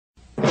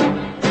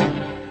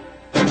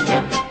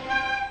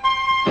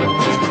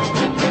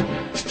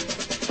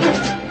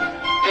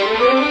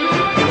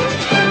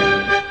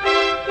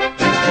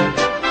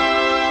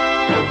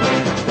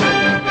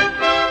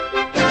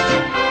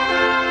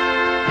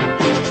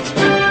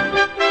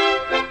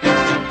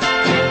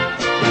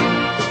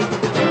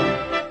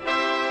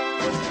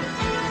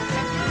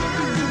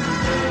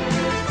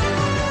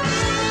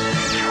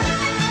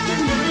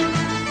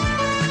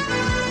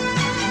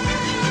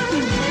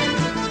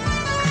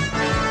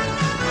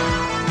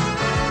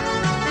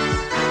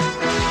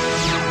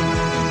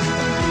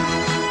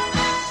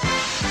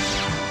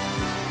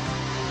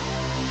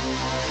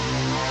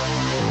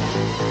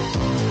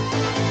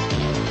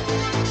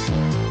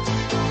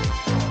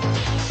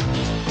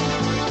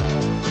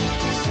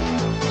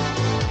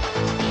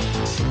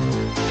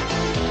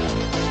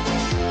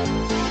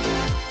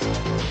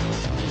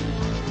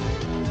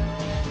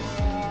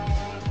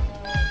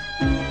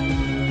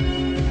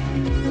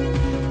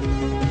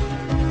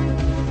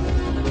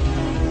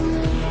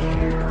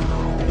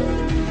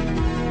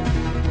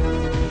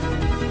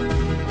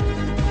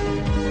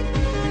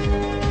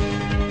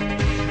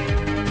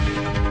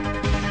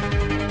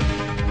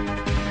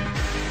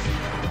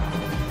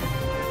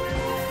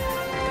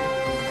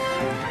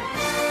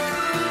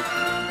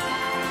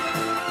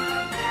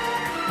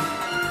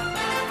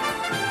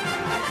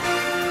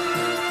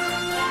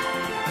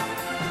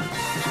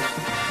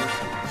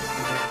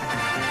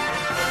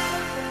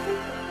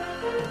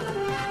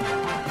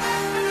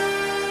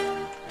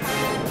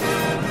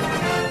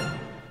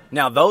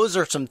Now, those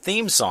are some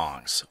theme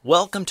songs.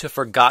 Welcome to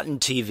Forgotten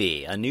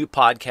TV, a new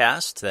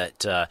podcast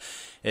that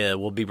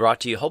will be brought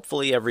to you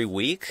hopefully every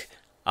week.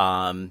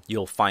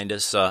 You'll find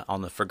us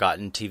on the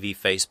Forgotten TV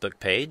Facebook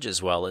page,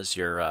 as well as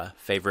your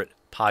favorite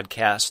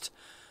podcast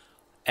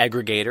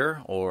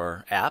aggregator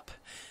or app.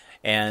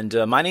 And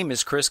my name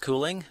is Chris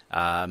Cooling.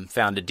 I'm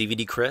found at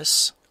DVD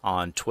Chris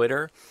on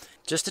Twitter.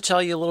 Just to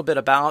tell you a little bit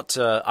about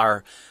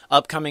our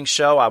upcoming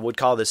show, I would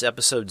call this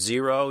episode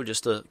 0,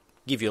 just to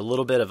give you a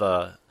little bit of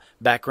a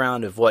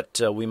background of what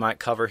we might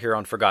cover here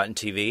on Forgotten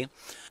TV.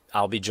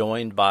 I'll be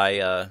joined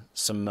by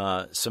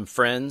some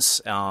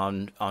friends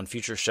on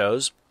future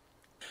shows.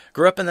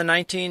 Grew up in the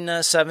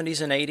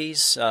 1970s and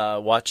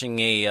 80s, watching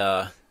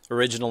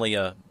originally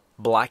a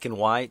black and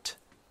white,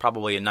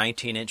 probably a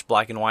 19-inch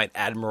black and white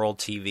Admiral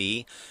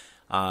TV.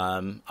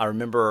 I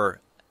remember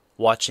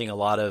watching a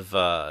lot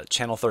of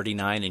Channel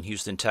 39 in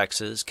Houston,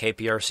 Texas,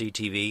 KPRC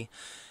TV.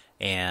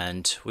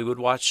 And we would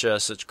watch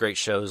such great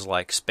shows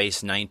like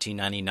Space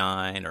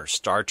 1999 or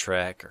Star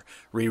Trek or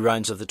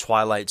reruns of The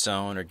Twilight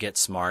Zone or Get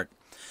Smart.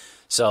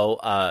 So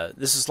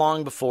this is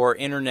long before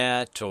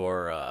internet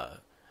or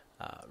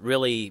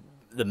really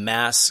the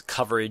mass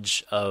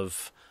coverage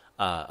of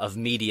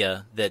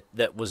media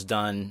that was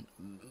done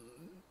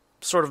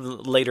sort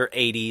of later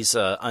 80s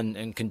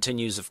and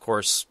continues, of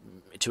course,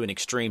 to an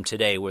extreme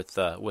today with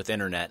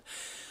internet.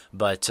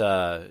 But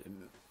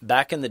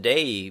back in the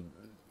day,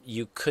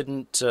 you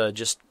couldn't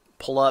just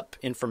pull up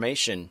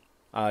information.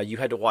 You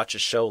had to watch a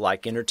show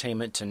like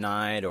Entertainment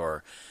Tonight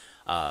or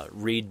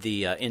read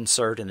the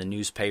insert in the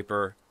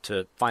newspaper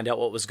to find out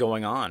what was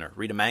going on, or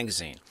read a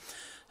magazine,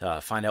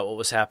 find out what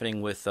was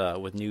happening with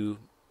new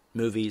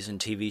movies and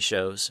TV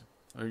shows.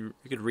 Or you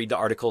could read the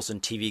articles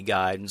in TV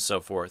Guide and so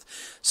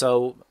forth.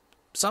 So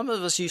some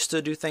of us used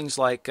to do things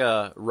like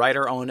write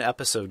our own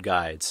episode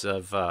guides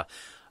of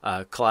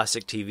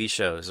classic TV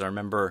shows. I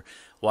remember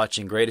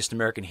watching Greatest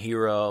American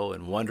Hero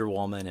and Wonder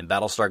Woman and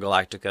Battlestar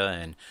Galactica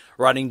and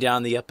writing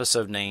down the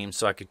episode names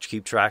so I could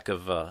keep track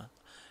of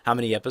how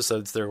many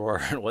episodes there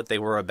were and what they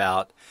were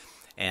about.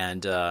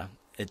 And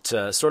it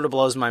sort of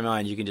blows my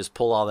mind. You can just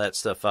pull all that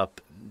stuff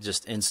up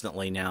just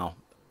instantly now.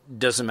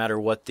 Doesn't matter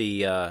what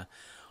the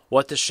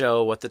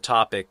show, what the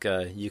topic,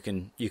 you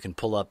can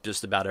pull up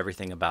just about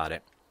everything about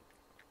it.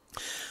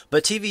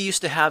 But TV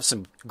used to have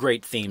some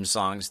great theme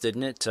songs,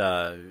 didn't it?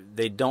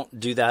 They don't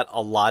do that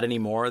a lot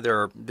anymore.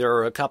 There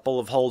are a couple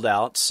of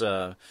holdouts.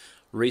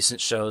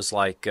 Recent shows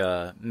like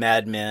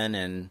Mad Men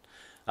and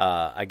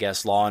I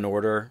guess Law and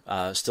Order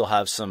still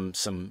have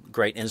some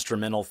great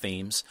instrumental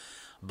themes.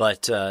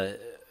 But a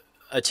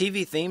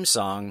TV theme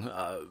song,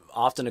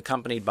 often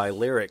accompanied by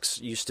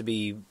lyrics, used to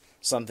be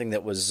something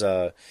that was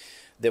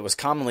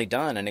commonly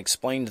done and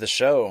explained the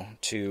show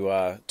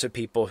to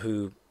people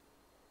who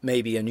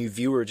maybe a new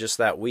viewer just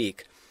that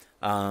week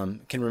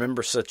can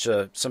remember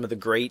some of the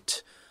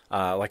great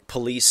like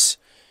police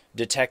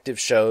detective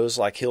shows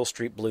like Hill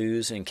Street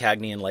Blues and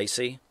Cagney and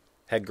Lacey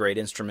had great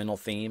instrumental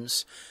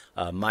themes.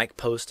 Mike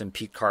Post and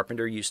Pete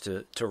Carpenter used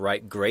to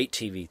write great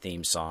TV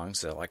theme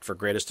songs like for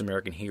Greatest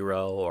American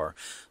Hero or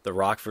The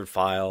Rockford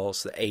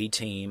Files, The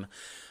A-Team.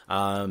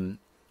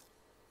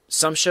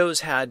 Some shows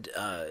had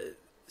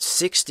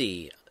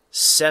 60,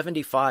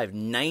 75,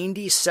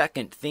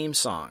 90-second theme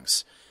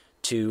songs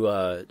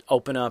to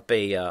open up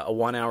a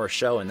 1-hour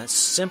show, and that's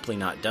simply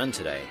not done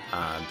today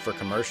for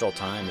commercial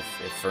time,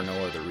 if for no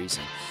other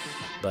reason.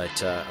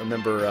 But I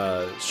remember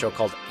a show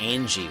called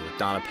Angie with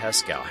Donna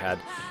Pescow had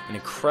an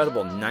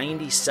incredible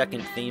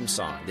 90-second theme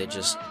song that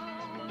just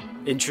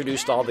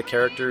introduced all the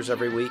characters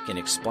every week and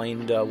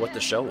explained what the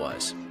show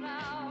was.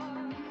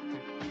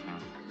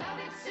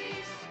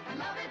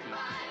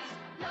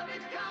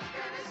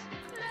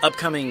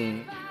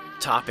 Upcoming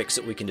topics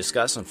that we can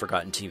discuss on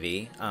Forgotten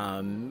TV,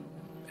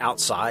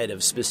 outside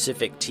of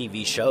specific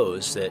TV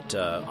shows that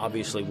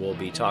obviously we'll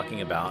be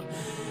talking about.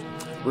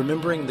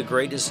 Remembering the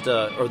greatest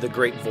or the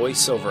great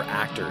voiceover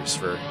actors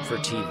for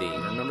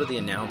TV. Remember the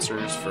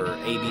announcers for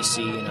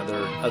ABC and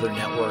other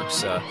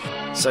networks.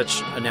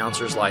 Such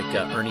announcers like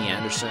Ernie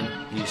Anderson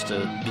used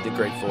to be the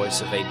great voice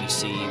of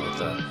ABC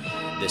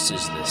with This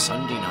Is the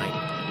Sunday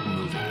Night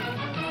Movie.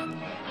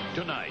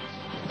 Tonight.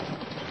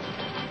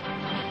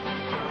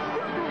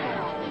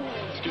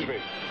 Excuse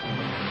me.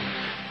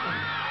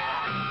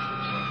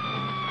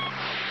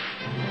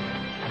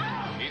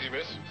 Easy,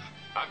 miss.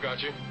 I've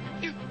got you.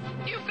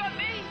 You've got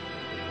me?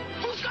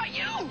 Who's got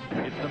you?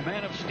 It's the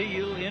Man of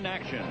Steel in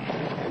action.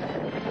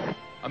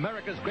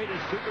 America's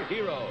greatest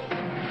superhero.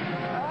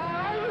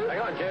 Hang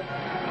on, kid.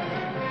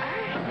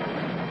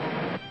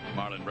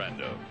 Marlon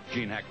Brando,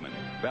 Gene Hackman,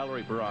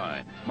 Valerie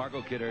Perrine,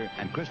 Margot Kidder,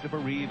 and Christopher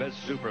Reeve as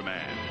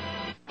Superman.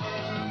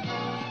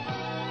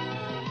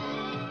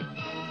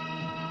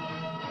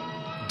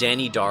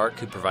 Danny Dark,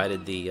 who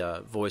provided the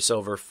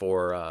voiceover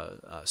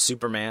for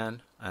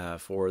Superman,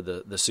 for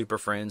the Super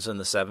Friends in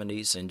the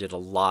 70s, and did a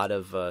lot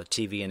of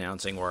TV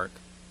announcing work.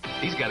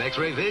 He's got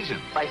X-ray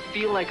vision. I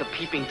feel like a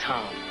peeping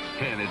Tom.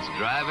 and it's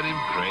driving him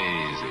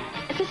crazy.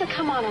 Is this a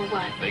come on or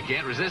what? They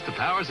can't resist the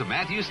powers of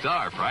Matthew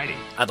Starr Friday.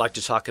 I'd like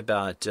to talk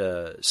about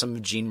some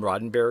of Gene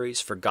Roddenberry's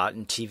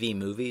forgotten TV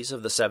movies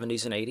of the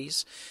 70s and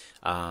 80s.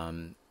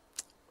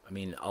 I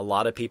mean, a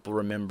lot of people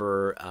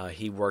remember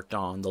he worked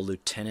on The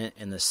Lieutenant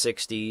in the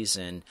 60s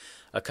and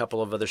a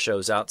couple of other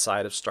shows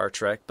outside of Star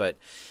Trek, but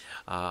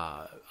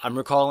I'm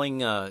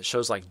recalling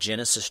shows like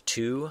Genesis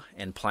 2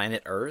 and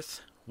Planet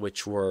Earth,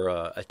 which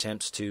were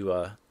attempts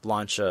to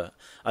launch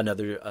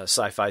another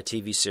sci-fi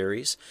TV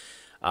series.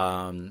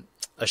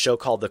 A show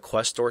called The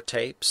Questor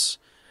Tapes,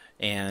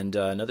 and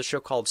another show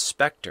called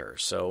Spectre.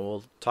 So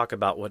we'll talk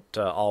about what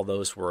all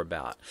those were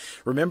about.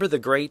 Remember the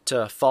great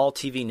fall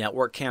TV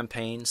network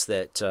campaigns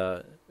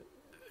that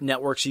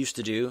networks used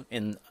to do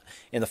in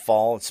the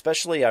fall?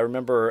 Especially, I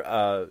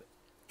remember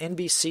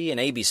NBC and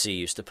ABC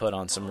used to put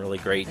on some really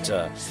great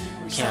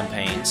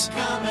campaigns.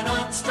 Coming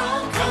on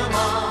strong, come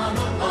on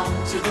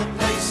along to the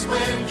place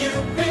where you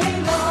belong.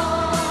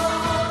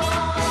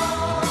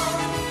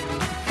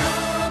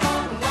 Come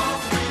on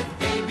along with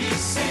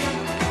ABC.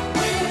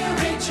 We're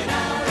reaching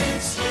out,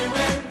 it's you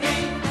and me.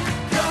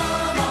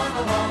 Come on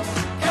along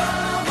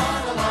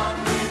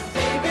with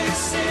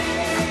ABC.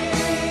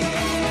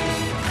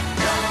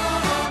 Come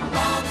on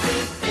along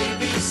with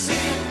ABC.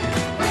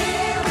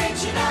 We're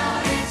reaching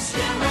out, it's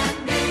you and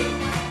me.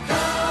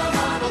 Come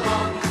on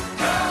along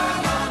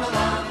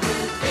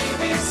with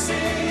ABC.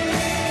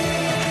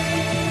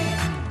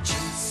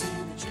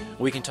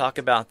 We can talk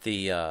about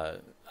the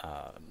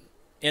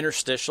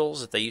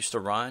interstitials that they used to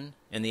run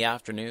in the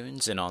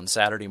afternoons and on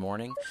Saturday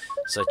morning,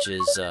 such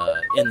as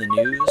In the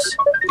News.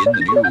 In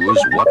the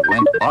news, what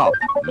went up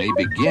may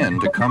begin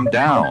to come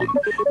down.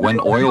 When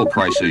oil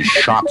prices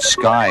shot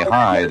sky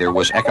high, there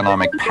was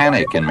economic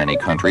panic in many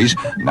countries.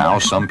 Now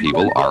some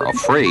people are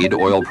afraid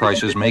oil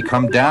prices may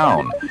come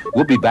down.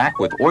 We'll be back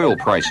with oil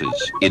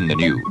prices in the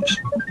news.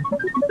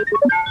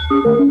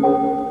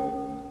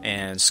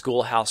 And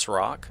Schoolhouse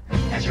Rock.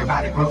 As your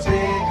body grows bigger,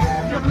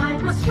 your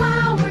mind must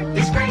flower.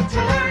 It's great to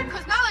learn.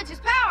 Because knowledge is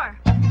power.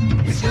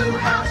 It's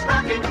Schoolhouse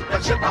Rockin', the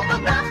chip on the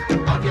block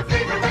of your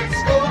favorite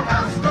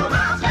schoolhouse.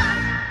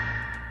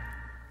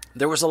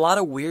 There was a lot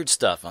of weird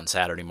stuff on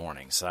Saturday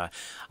mornings.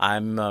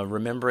 I'm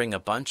remembering a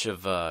bunch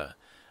of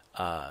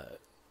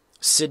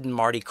Sid and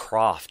Marty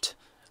Krofft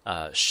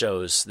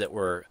shows that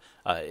were,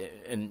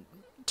 and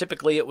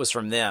typically it was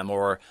from them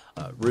or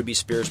Ruby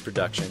Spears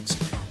Productions.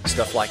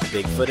 Stuff like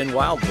Bigfoot and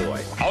Wild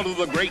Boy. Out of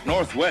the great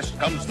Northwest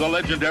comes the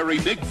legendary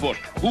Bigfoot,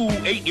 who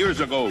 8 years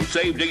ago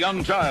saved a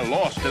young child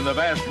lost in the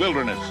vast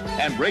wilderness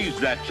and raised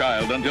that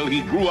child until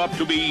he grew up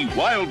to be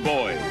Wild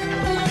Boy.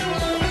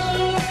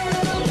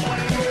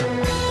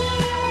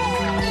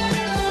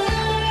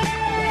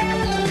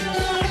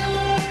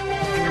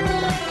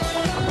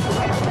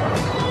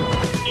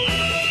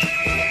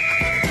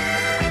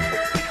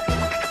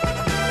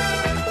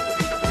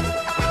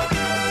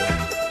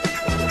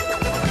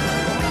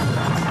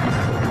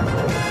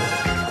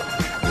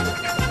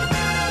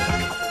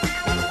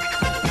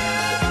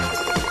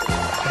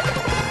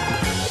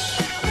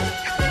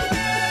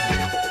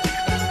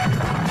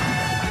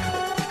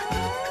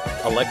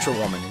 Electra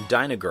Woman and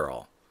Dyna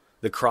Girl,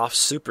 The Krofft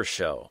Super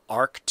Show,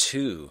 Arc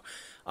 2,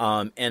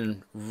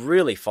 and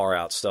really far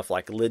out stuff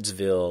like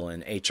Lidsville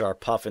and H.R.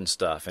 Puffin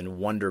stuff and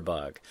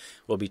Wonderbug.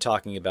 We'll be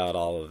talking about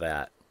all of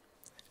that.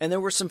 And there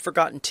were some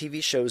forgotten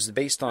TV shows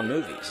based on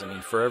movies. I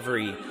mean, for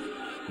every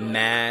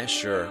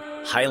MASH or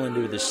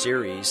Highlander the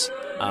series,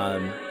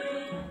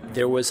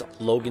 there was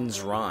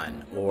Logan's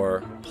Run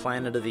or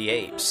Planet of the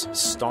Apes,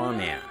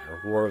 Starman,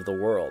 or War of the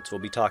Worlds.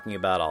 We'll be talking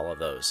about all of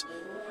those.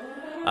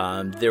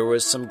 There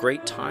was some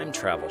great time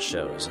travel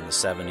shows in the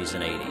 70s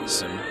and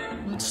 80s,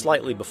 and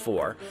slightly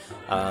before.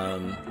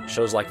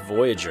 Shows like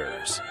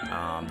Voyagers,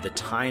 The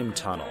Time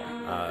Tunnel,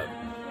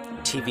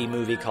 TV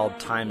movie called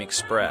Time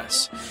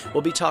Express.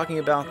 We'll be talking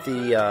about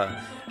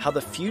how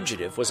The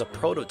Fugitive was a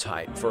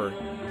prototype for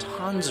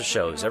tons of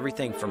shows,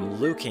 everything from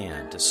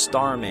Lucan to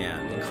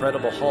Starman,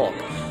 Incredible Hulk.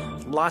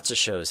 Lots of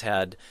shows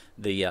had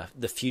the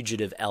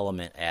fugitive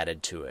element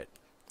added to it.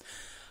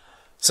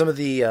 Some of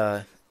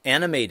the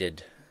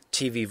animated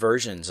TV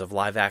versions of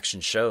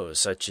live-action shows,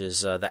 such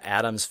as The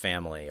Addams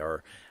Family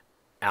or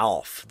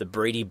Alf, The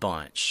Brady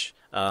Bunch,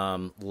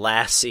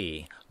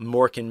 Lassie,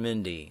 Mork and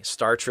Mindy,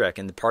 Star Trek,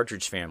 and The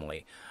Partridge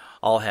Family,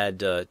 all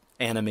had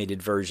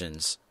animated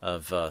versions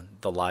of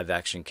the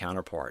live-action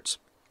counterparts.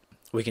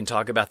 We can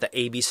talk about the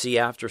ABC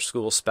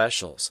after-school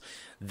specials,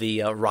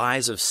 the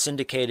rise of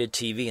syndicated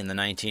TV in the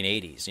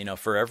 1980s. You know,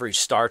 for every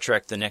Star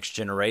Trek The Next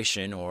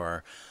Generation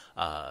or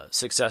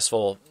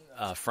successful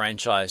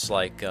franchise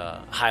like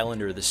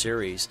Highlander the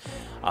series,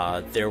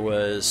 there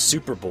was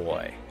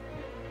Superboy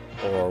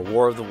or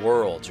War of the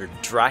Worlds or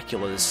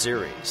Dracula the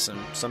series, and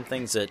some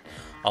things that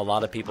a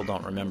lot of people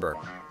don't remember.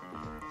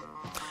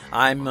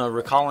 I'm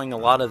recalling a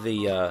lot of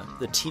the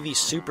TV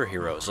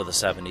superheroes of the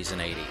 70s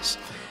and 80s.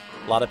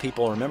 A lot of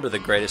people remember The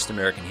Greatest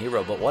American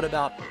Hero, but what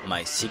about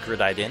My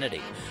Secret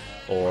Identity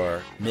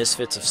or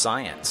Misfits of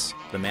Science,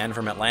 The Man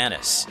from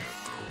Atlantis?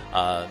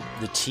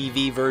 the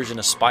TV version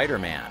of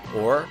Spider-Man,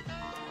 or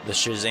the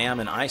Shazam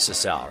and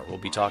Isis Hour. We'll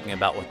be talking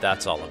about what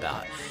that's all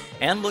about.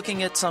 And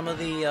looking at some of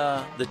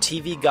the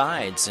TV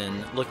guides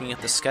and looking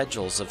at the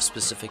schedules of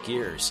specific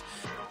years.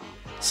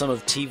 Some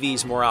of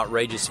TV's more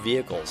outrageous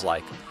vehicles,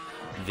 like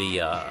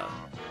the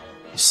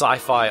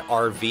sci-fi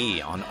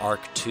RV on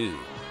Arc 2,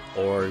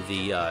 or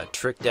the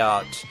tricked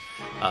out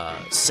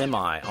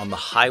semi on the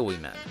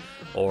Highwayman,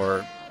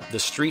 or the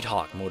Street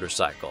Hawk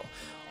motorcycle,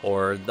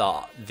 or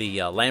the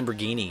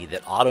Lamborghini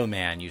that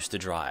Automan used to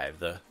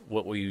drive,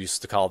 what we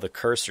used to call the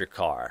cursor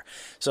car.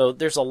 So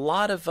there's a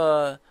lot of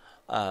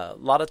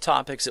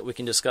topics that we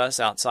can discuss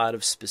outside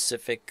of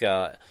specific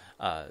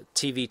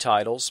TV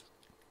titles,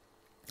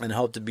 and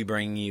hope to be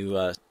bringing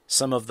you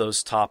some of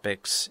those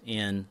topics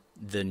in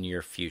the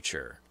near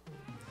future.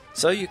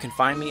 So you can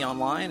find me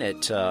online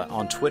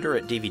on Twitter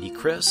at DVD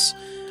Chris,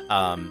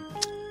 on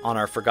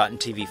our Forgotten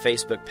TV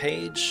Facebook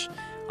page.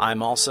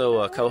 I'm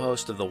also a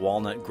co-host of the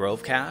Walnut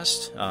Grove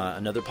Cast,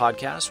 another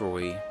podcast where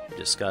we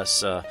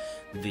discuss the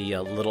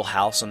Little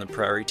House on the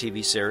Prairie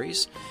TV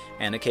series,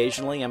 and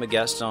occasionally I'm a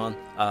guest on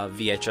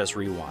VHS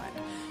Rewind.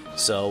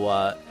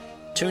 So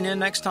tune in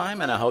next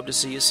time, and I hope to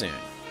see you soon.